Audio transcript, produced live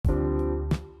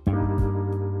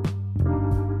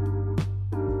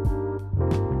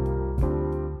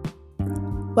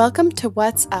Welcome to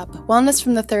What's Up, Wellness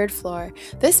from the Third Floor.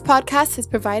 This podcast is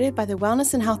provided by the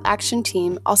Wellness and Health Action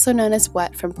Team, also known as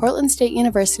WHAT, from Portland State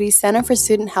University's Center for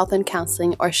Student Health and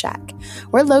Counseling, or SHAC.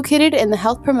 We're located in the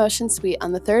Health Promotion Suite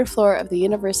on the third floor of the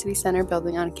University Center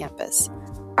building on campus.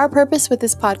 Our purpose with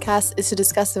this podcast is to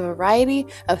discuss a variety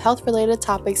of health-related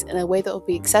topics in a way that will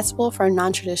be accessible for a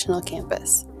non-traditional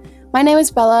campus. My name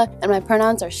is Bella, and my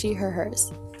pronouns are she, her,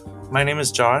 hers. My name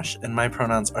is Josh, and my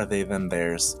pronouns are they, them,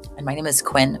 theirs. And my name is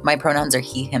Quinn. My pronouns are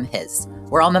he, him, his.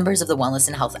 We're all members of the Wellness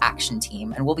and Health Action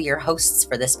Team, and we'll be your hosts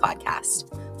for this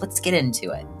podcast. Let's get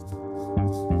into it.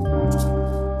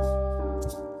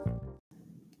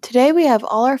 Today we have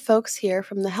all our folks here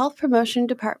from the Health Promotion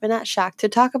Department at SHAC to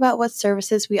talk about what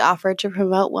services we offer to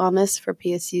promote wellness for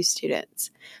PSU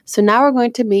students. So now we're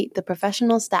going to meet the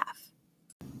professional staff.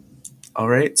 All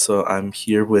right, so I'm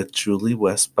here with Julie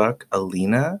Westbuck,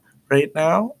 Alina, right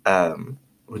now.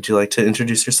 Would you like to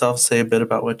introduce yourself, say a bit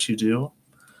about what you do?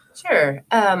 Sure.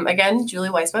 Again, Julie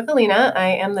Weisbach-Alina.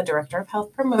 I am the Director of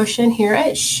Health Promotion here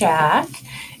at SHAC,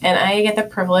 and I get the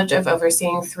privilege of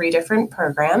overseeing 3 different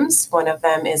programs. One of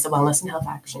them is the Wellness and Health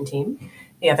Action Team.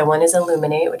 The other one is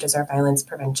Illuminate, which is our violence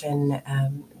prevention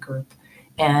group,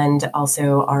 and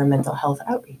also our mental health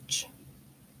outreach.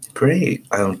 Great.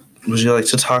 Would you like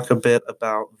to talk a bit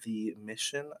about the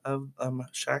mission of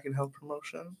SHAC and Health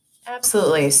Promotion?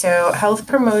 Absolutely. So health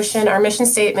promotion, our mission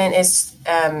statement is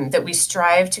that we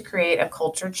strive to create a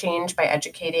culture change by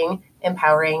educating,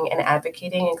 empowering, and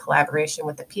advocating in collaboration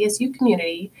with the PSU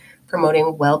community,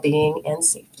 promoting well-being and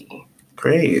safety.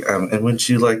 Great. And would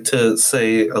you like to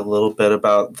say a little bit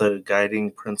about the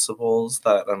guiding principles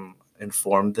that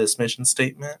informed this mission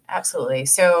statement? Absolutely.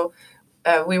 So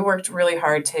we worked really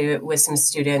hard with some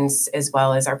students as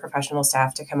well as our professional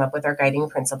staff to come up with our guiding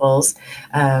principles.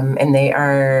 And they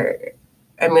are,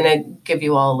 I'm going to give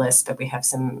you all a list, but we have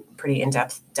some pretty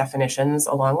in-depth definitions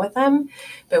along with them.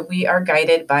 But we are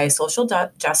guided by social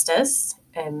justice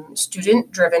and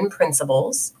student-driven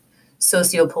principles,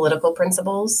 socio-political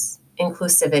principles,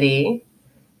 inclusivity,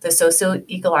 the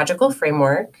socio-ecological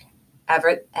framework,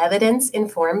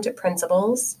 evidence-informed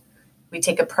principles. We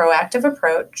take a proactive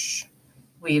approach.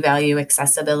 We value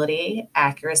accessibility,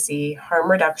 accuracy, harm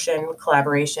reduction,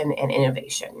 collaboration, and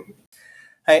innovation.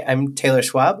 Hi, I'm Taylor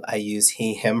Schwab. I use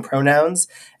he, him pronouns,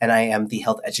 and I am the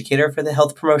health educator for the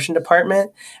Health Promotion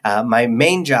Department. My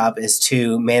main job is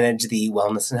to manage the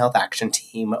Wellness and Health Action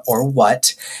Team, or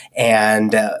WHAT,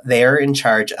 and they're in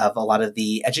charge of a lot of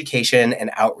the education and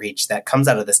outreach that comes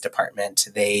out of this department.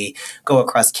 They go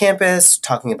across campus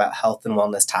talking about health and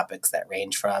wellness topics that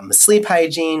range from sleep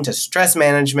hygiene to stress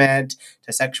management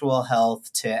to sexual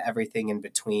health to everything in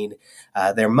between.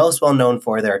 They're most well known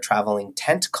for their traveling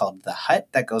tent called The Hut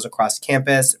that goes across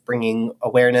campus, bringing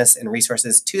awareness and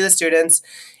resources to the students.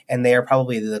 And they are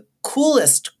probably the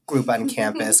coolest group on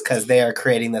campus because they are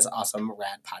creating this awesome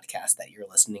rad podcast that you're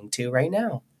listening to right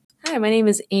now. Hi, my name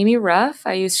is Amy Ruff.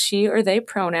 I use she or they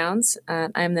pronouns.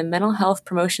 I'm the mental health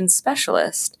promotion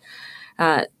specialist.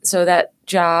 So that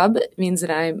job means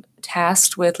that I'm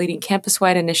tasked with leading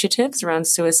campus-wide initiatives around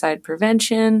suicide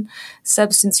prevention,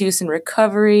 substance use and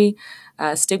recovery,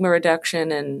 stigma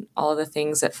reduction, and all of the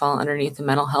things that fall underneath the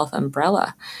mental health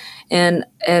umbrella. And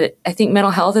I think mental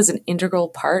health is an integral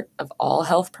part of all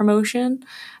health promotion,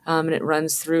 and it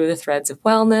runs through the threads of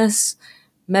wellness,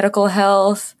 medical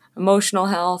health, emotional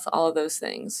health, all of those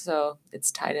things. So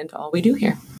it's tied into all we do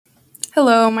here.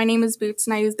 Hello, my name is Boots,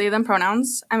 and I use they, them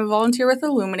pronouns. I'm a volunteer with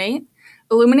Illuminate.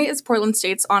 Illuminate is Portland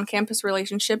State's on-campus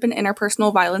relationship and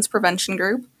interpersonal violence prevention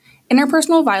group.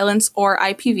 Interpersonal violence, or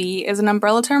IPV, is an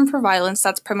umbrella term for violence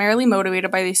that's primarily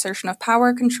motivated by the assertion of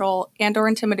power, control, and/or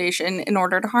intimidation in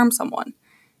order to harm someone.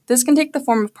 This can take the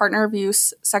form of partner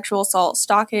abuse, sexual assault,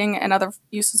 stalking, and other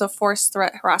uses of force,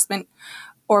 threat, harassment,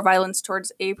 or violence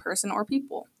towards a person or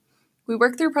people. We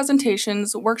work through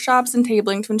presentations, workshops, and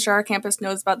tabling to ensure our campus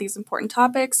knows about these important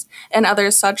topics and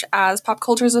others such as pop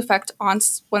culture's effect on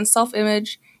one's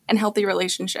self-image and healthy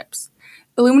relationships.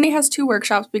 Illuminate has 2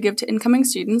 workshops we give to incoming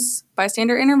students,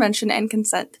 bystander intervention and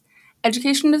consent.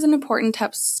 Education is an important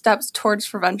step towards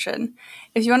prevention.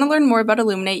 If you want to learn more about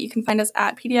Illuminate, you can find us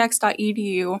at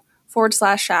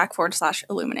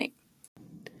pdx.edu/shac/illuminate.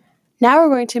 Now we're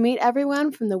going to meet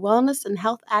everyone from the Wellness and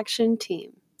Health Action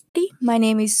Team. My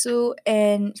name is Sue,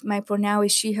 and my pronoun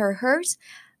is she, her, hers.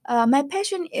 My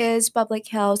passion is public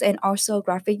health and also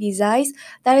graphic designs.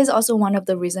 That is also one of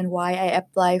the reasons why I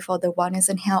apply for the Wellness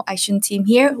and Health Action Team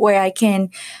here, where I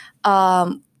can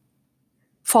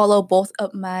follow both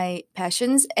of my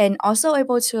passions and also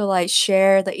able to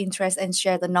share the interest and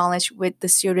share the knowledge with the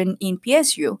student in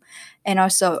PSU and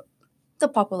also the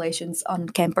populations on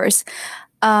campus.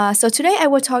 So today I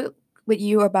will talk with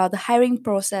you about the hiring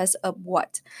process of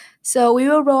WHAT. So we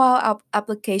will roll out our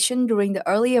application during the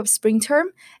early of spring term,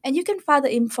 and you can find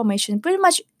the information pretty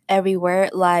much everywhere,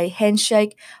 like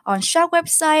Handshake on SHAC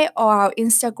website or our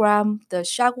Instagram, the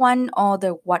SHAC one or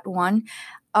the WHAT one.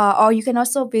 Or you can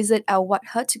also visit our WHAT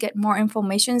Hut to get more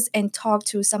information and talk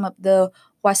to some of the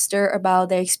WHATster about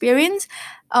their experience.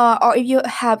 Or if you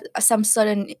have some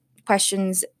certain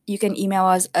questions, you can email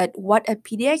us at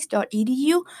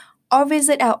what@pdx.edu or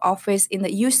visit our office in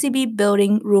the UCB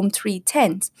building, room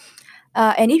 310.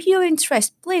 And if you're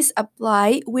interested, please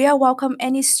apply. We are welcome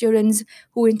any students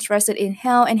who are interested in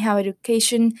health and health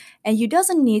education, and you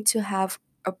doesn't need to have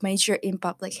a major in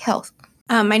public health.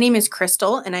 My name is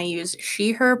Crystal, and I use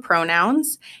she, her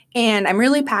pronouns. And I'm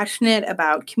really passionate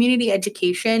about community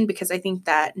education because I think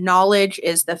that knowledge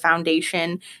is the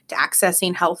foundation to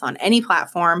accessing health on any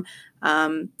platform.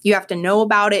 You have to know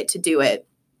about it to do it.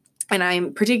 And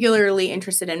I'm particularly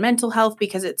interested in mental health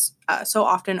because it's so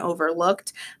often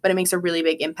overlooked, but it makes a really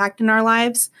big impact in our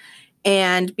lives.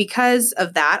 And because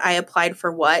of that, I applied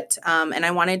for WHAT, and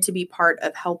I wanted to be part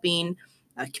of helping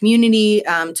a community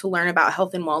to learn about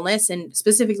health and wellness and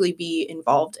specifically be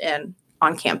involved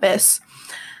on campus.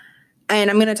 And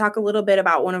I'm going to talk a little bit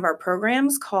about one of our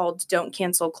programs called Don't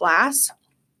Cancel Class,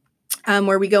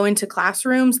 where we go into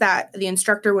classrooms that the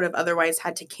instructor would have otherwise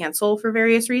had to cancel for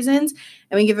various reasons.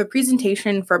 And we give a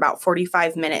presentation for about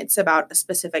 45 minutes about a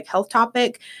specific health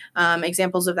topic.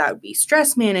 Examples of that would be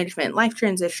stress management, life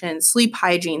transition, sleep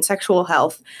hygiene, sexual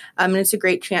health. And it's a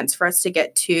great chance for us to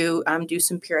get to do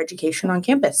some peer education on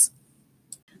campus.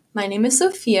 My name is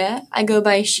Sophia. I go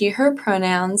by she, her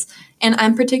pronouns, and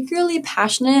I'm particularly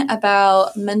passionate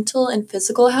about mental and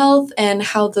physical health and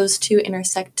how those two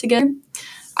intersect together.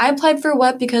 I applied for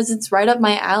WHAT because it's right up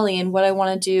my alley and what I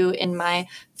want to do in my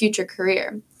future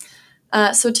career.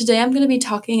 So today I'm going to be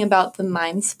talking about the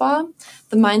Mind Spa.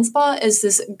 The Mind Spa is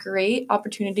this great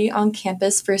opportunity on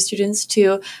campus for students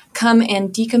to come and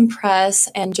decompress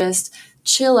and just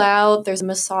chill out. There's a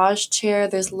massage chair,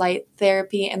 there's light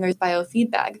therapy, and there's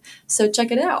biofeedback. So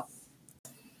check it out.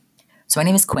 So my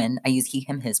name is Quinn. I use he,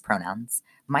 him, his pronouns.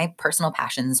 My personal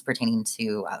passions pertaining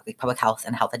to public health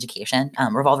and health education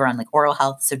revolve around oral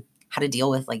health, so how to deal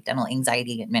with dental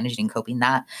anxiety and managing and coping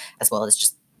that, as well as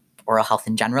just oral health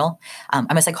in general.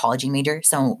 I'm a psychology major,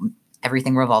 so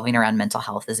everything revolving around mental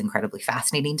health is incredibly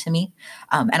fascinating to me.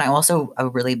 And I also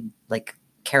really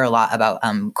care a lot about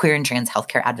queer and trans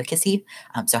healthcare advocacy,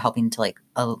 so helping to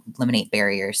eliminate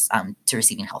barriers to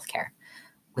receiving healthcare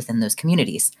within those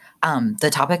communities. The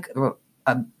topic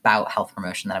about health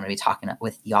promotion that I'm going to be talking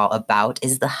with y'all about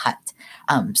is the Hut.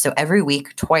 So every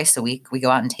week, twice a week, we go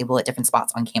out and table at different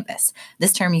spots on campus.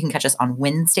 This term, you can catch us on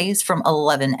Wednesdays from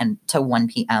 11 to 1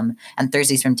 p.m. and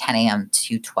Thursdays from 10 a.m.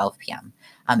 to 12 p.m.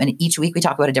 And each week we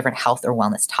talk about a different health or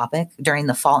wellness topic. During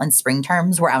the fall and spring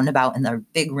terms, we're out and about in the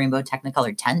big rainbow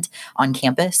Technicolor tent on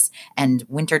campus. And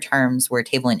winter terms, we're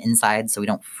tabling inside so we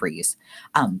don't freeze.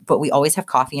 But we always have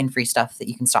coffee and free stuff that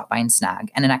you can stop by and snag,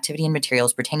 and an activity and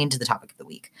materials pertaining to the topic of the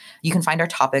week. You can find our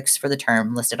topics for the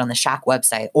term listed on the SHAC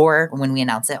website or when we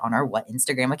announce it on our WHAT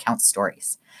Instagram account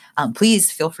stories.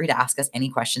 Please feel free to ask us any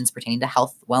questions pertaining to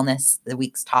health, wellness, the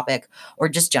week's topic, or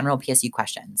just general PSU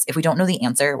questions. If we don't know the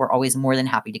answer, we're always more than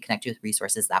happy to connect you with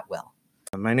resources that will.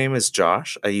 My name is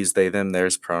Josh. I use they, them,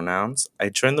 theirs pronouns. I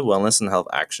joined the Wellness and Health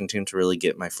Action Team to really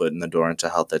get my foot in the door into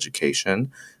health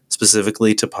education,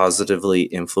 specifically to positively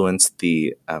influence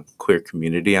the queer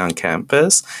community on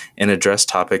campus and address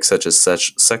topics such as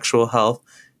sexual health,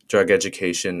 drug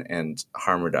education, and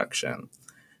harm reduction.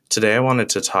 Today I wanted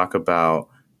to talk about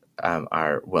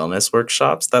our wellness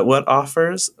workshops that WHAT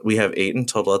offers. We have 8 in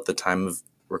total at the time of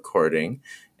recording,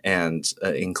 and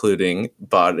including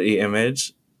body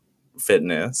image,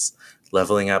 fitness,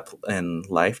 leveling up and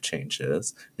life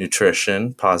changes,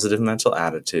 nutrition, positive mental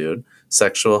attitude,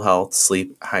 sexual health,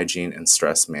 sleep hygiene, and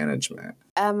stress management.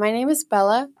 My name is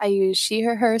Bella. I use she,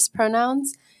 her, hers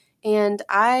pronouns, and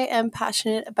I am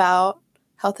passionate about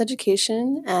health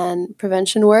education and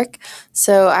prevention work.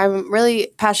 So I'm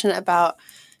really passionate about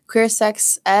queer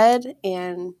sex ed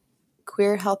and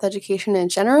queer health education in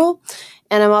general.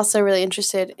 And I'm also really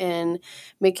interested in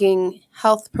making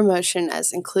health promotion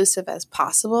as inclusive as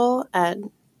possible. And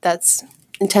that's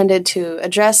intended to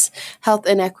address health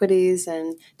inequities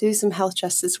and do some health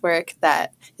justice work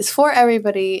that is for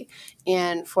everybody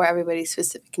and for everybody's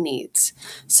specific needs.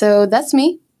 So that's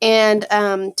me. And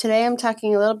today I'm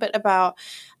talking a little bit about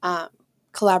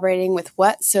collaborating with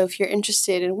WHAT. So if you're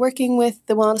interested in working with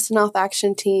the Wellness and Health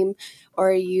Action Team,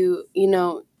 or you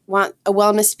want a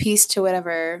wellness piece to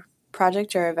whatever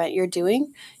project or event you're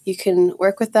doing, you can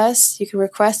work with us. You can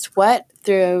request what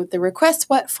through the Request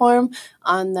What form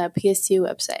on the PSU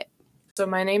website. So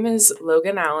my name is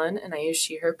Logan Allen, and I use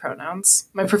she, her pronouns.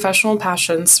 My professional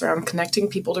passions surround connecting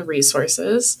people to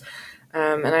resources,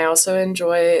 and I also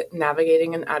enjoy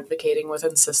navigating and advocating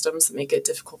within systems that make it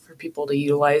difficult for people to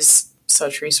utilize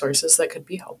such resources that could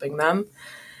be helping them.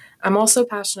 I'm also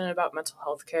passionate about mental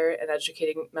health care and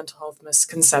educating mental health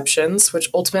misconceptions, which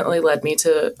ultimately led me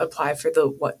to apply for the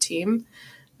WHAT team.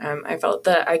 I felt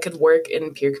that I could work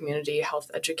in peer community health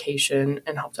education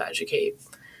and help to educate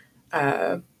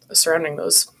surrounding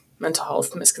those mental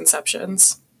health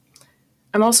misconceptions.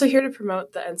 I'm also here to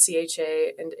promote the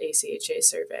NCHA and ACHA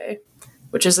survey,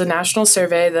 which is a national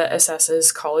survey that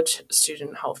assesses college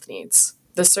student health needs.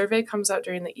 The survey comes out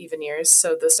during the even years,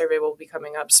 so the survey will be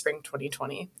coming up spring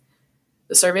 2020.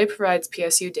 The survey provides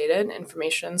PSU data and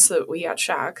information so that we at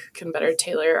SHAC can better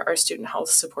tailor our student health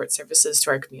support services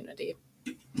to our community.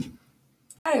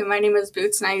 Hi, my name is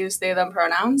Boots and I use they, them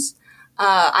pronouns.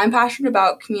 I'm passionate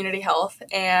about community health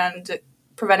and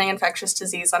preventing infectious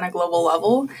disease on a global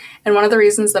level. And one of the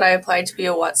reasons that I applied to be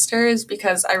a WHATster is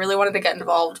because I really wanted to get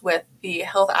involved with the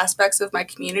health aspects of my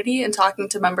community and talking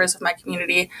to members of my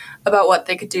community about what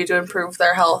they could do to improve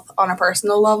their health on a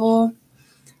personal level.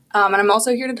 And I'm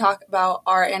also here to talk about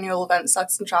our annual event,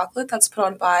 Sucks and Chocolate, that's put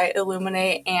on by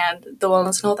Illuminate and the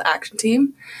Wellness and Health Action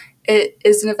Team. It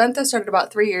is an event that started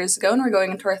about 3 years ago, and we're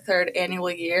going into our third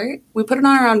annual year. We put it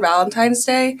on around Valentine's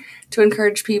Day to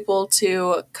encourage people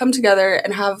to come together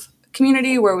and have a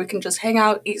community where we can just hang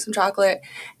out, eat some chocolate,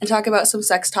 and talk about some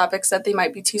sex topics that they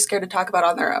might be too scared to talk about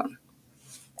on their own.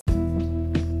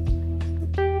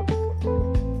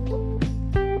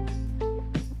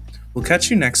 We'll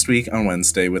catch you next week on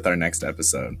Wednesday with our next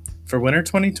episode. For Winter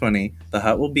 2020, The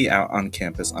Hut will be out on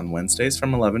campus on Wednesdays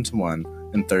from 11 to 1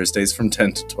 and Thursdays from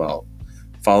 10 to 12.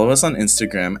 Follow us on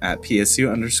Instagram at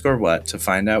PSU_what to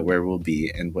find out where we'll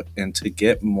be and to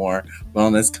get more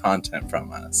wellness content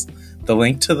from us. The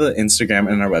link to the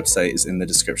Instagram and our website is in the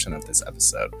description of this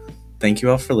episode. Thank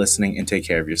you all for listening and take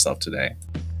care of yourself today.